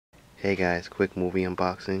Hey guys, quick movie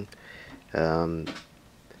unboxing. Um,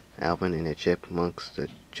 Alvin and the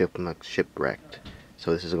Chipmunks Shipwrecked.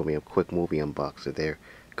 So this is gonna be a quick movie unboxing. They're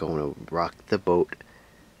going to rock the boat,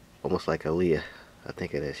 almost like Aaliyah. I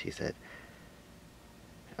think it is. She said,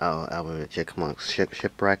 "Oh, Alvin and the Chipmunks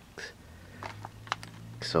Shipwrecked."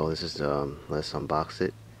 So this is let's unbox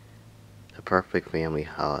it. The perfect family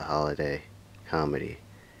holiday comedy.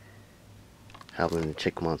 Alvin and the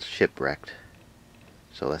Chipmunks Shipwrecked.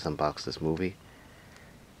 So let's unbox this movie.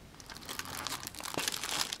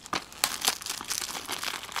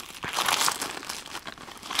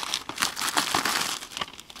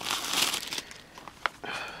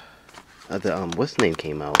 What's the name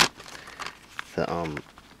came out? The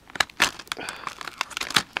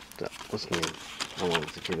what's the name? I don't want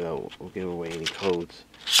to give out. We'll give away any codes.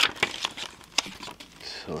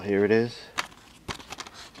 So here it is.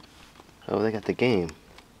 Oh, they got the game.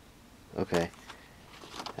 Okay.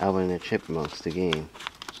 Alvin and the Chipmunks, the game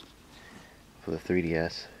for the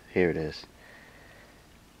 3DS. Here it is.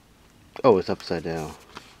 Oh, it's upside down.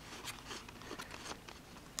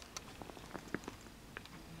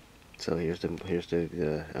 So here's the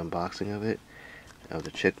unboxing of it, of the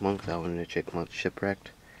Chipmunks, Alvin and the Chipmunks Shipwrecked.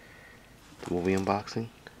 The movie unboxing.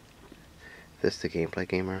 This the gameplay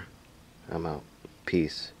gamer. I'm out.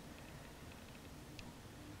 Peace.